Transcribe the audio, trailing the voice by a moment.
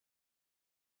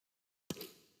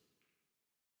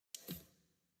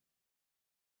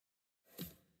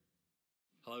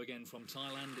Hello again from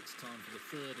Thailand. It's time for the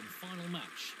third and final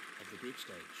match of the group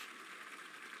stage.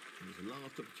 It was the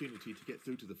last opportunity to get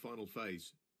through to the final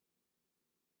phase.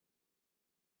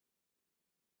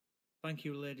 Thank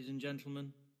you, ladies and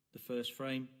gentlemen. The first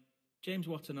frame, James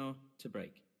Wattana to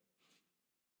break.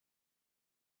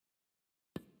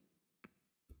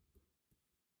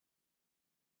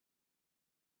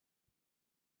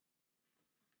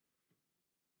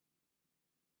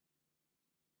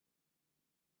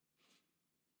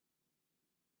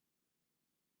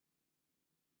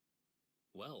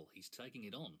 Well, he's taking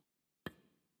it on.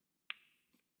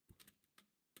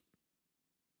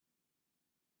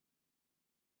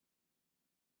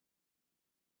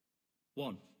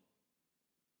 One.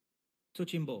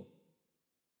 Touching ball.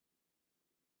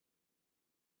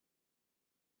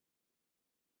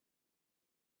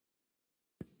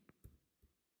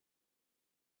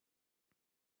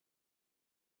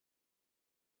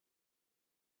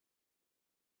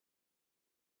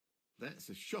 That's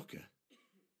a shocker.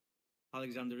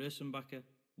 Alexander Ursenbacher,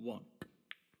 1.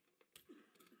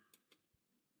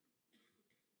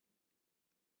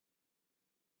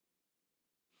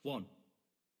 One.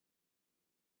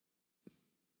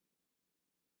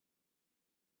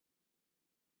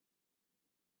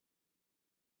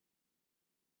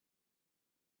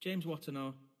 James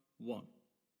Wattana, 1.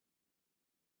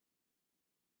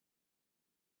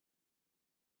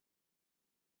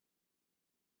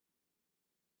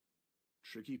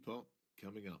 Tricky pot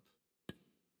coming up.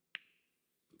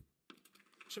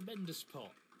 Tremendous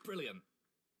pot. Brilliant.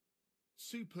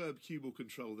 Superb cue ball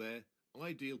control there.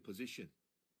 Ideal position.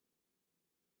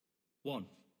 1.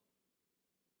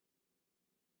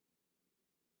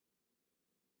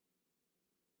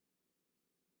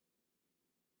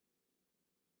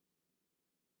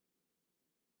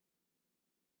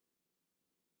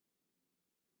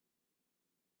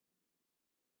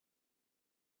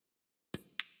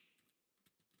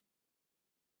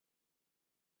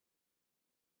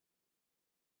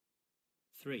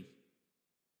 Three.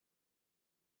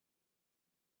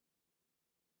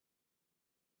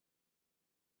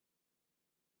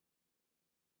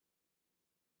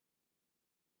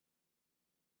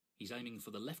 He's aiming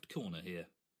for the left corner here.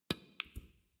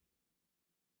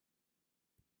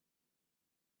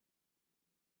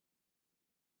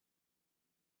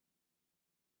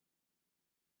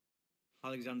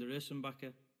 Alexander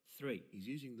Ursenbacher, 3. He's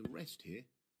using the rest here,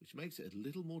 which makes it a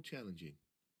little more challenging.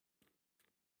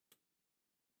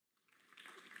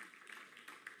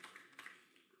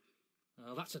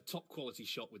 Oh, that's a top quality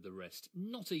shot with the rest.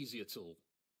 Not easy at all.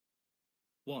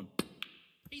 1.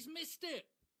 He's missed it!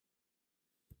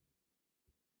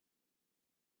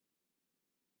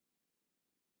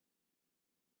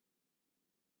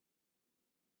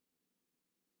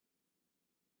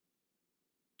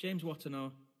 James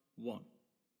Wattana, 1.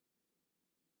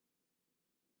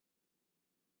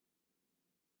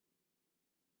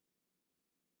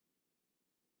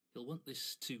 He'll want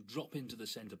this to drop into the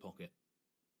centre pocket.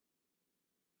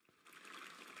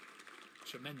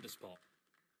 Tremendous pot.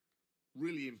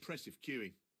 Really impressive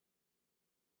cueing.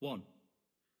 1.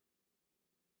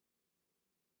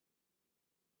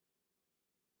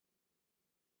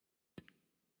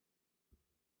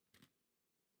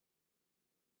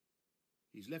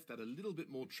 He's left that a little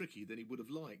bit more tricky than he would have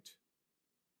liked.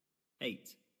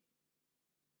 8.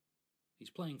 He's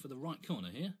playing for the right corner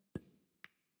here.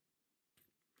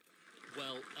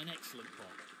 Well, an excellent pot.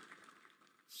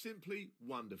 Simply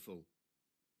wonderful.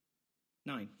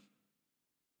 9.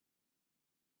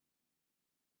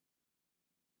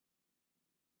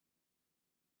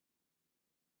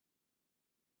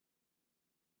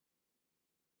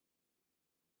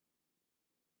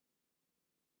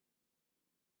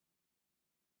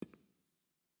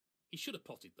 He should have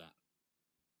potted that.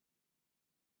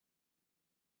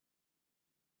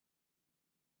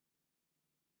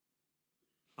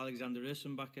 Alexander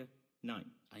Ursenbacher, 9.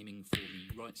 Aiming for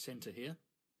the right centre here.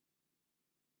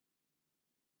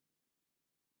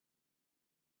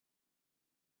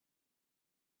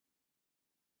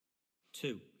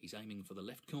 Two. He's aiming for the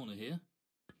left corner here.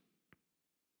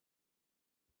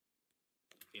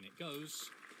 In it goes.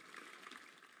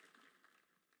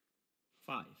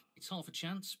 5. It's half a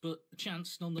chance, but a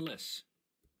chance nonetheless.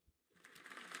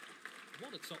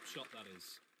 What a top shot that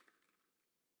is.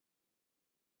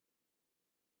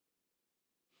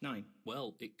 9.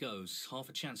 Well, it goes. Half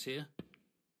a chance here.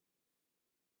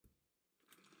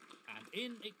 And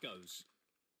in it goes.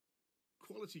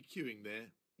 Quality cueing there.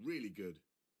 Really good.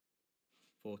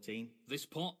 14. This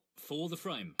pot for the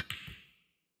frame.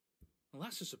 Well,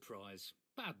 that's a surprise.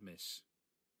 Bad miss.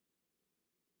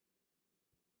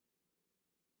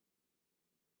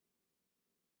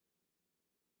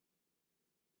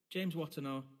 James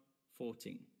Wattana,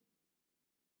 14.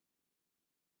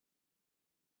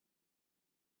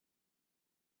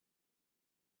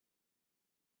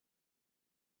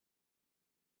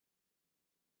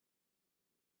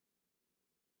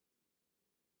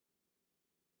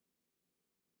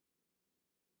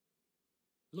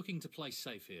 Looking to play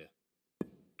safe here.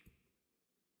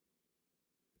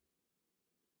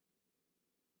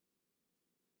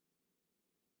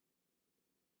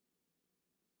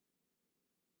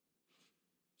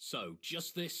 So,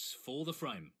 just this for the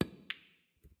frame.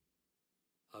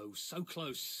 Oh, so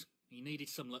close. He needed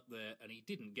some luck there, and he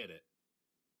didn't get it.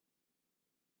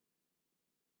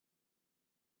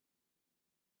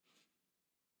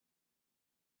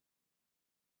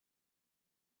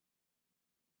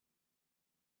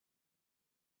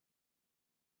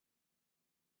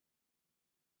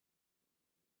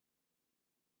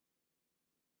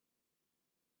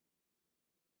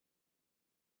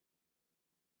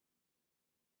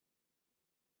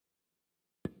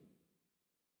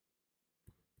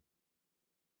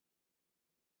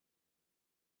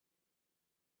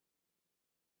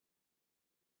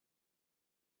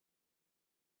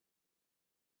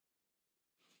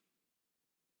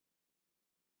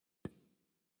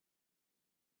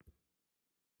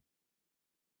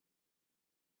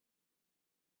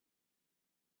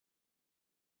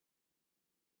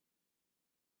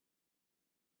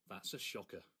 That's a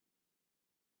shocker.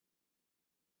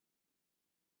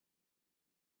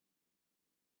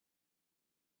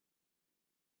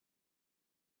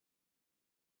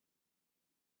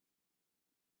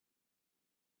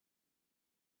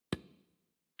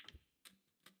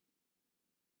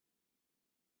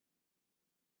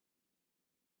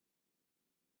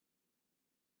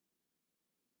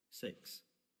 Six.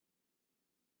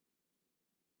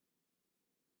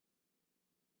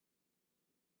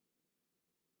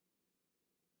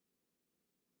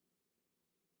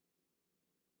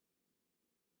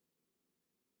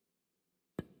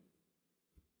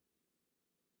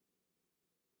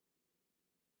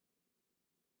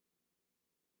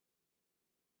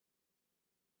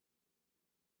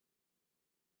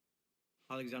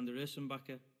 Alexander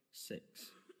Ursenbacher,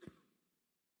 6.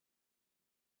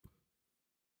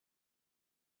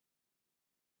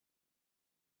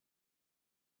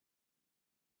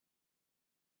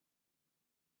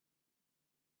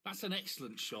 That's an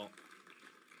excellent shot.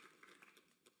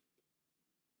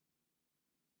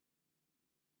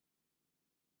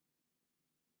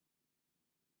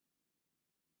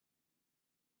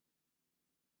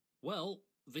 Well,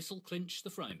 this'll clinch the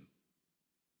frame.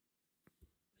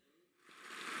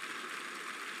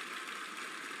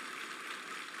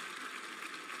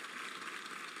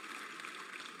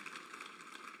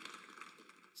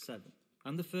 Seven.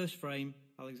 And the first frame,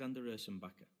 Alexander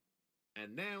Ursenbacher.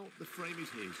 And now the frame is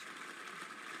his.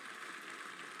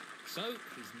 So,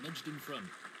 he's nudged in front.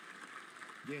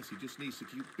 Yes, he just needs to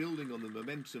keep building on the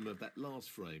momentum of that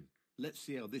last frame. Let's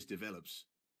see how this develops.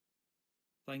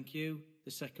 Thank you.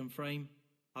 The second frame,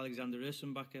 Alexander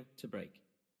Ursenbacher to break.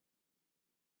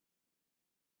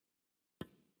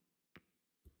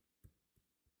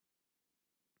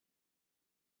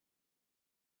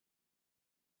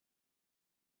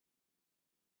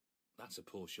 That's a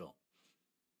poor shot.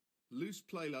 Loose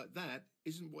play like that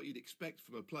isn't what you'd expect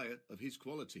from a player of his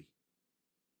quality.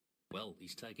 Well,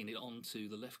 he's taking it on to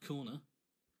the left corner.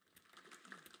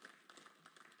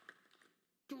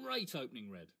 Great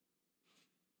opening red.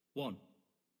 1.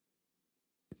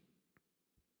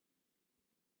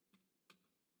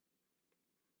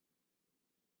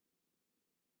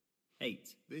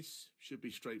 Eight. This should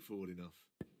be straightforward enough.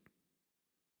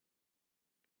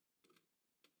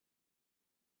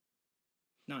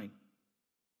 9.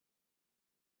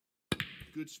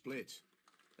 Good split.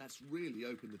 That's really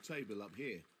opened the table up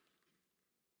here.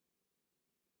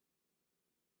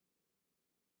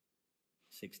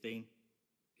 16.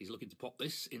 He's looking to pop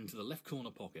this into the left corner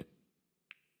pocket.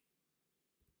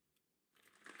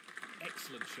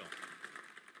 Excellent shot.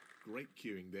 Great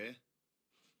cueing there.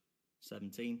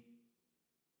 17.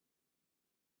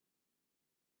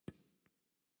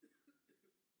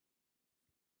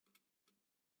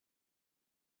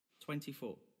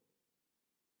 24.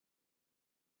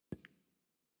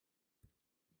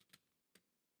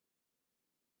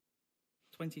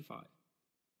 25.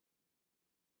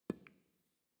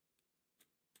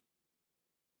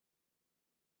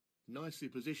 Nicely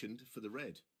positioned for the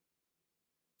red.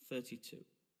 32.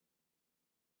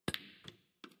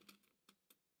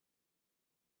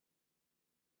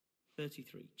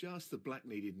 33. Just the black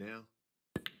needed now.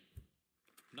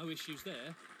 No issues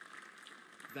there.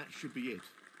 That should be it.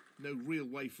 No real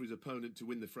way for his opponent to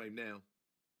win the frame now.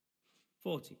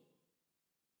 40.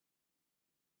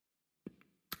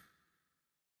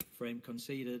 Frame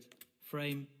conceded.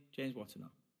 Frame, James Wattana.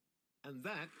 And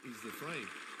that is the frame.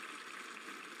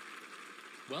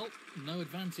 Well, no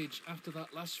advantage after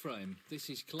that last frame. This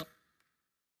is close.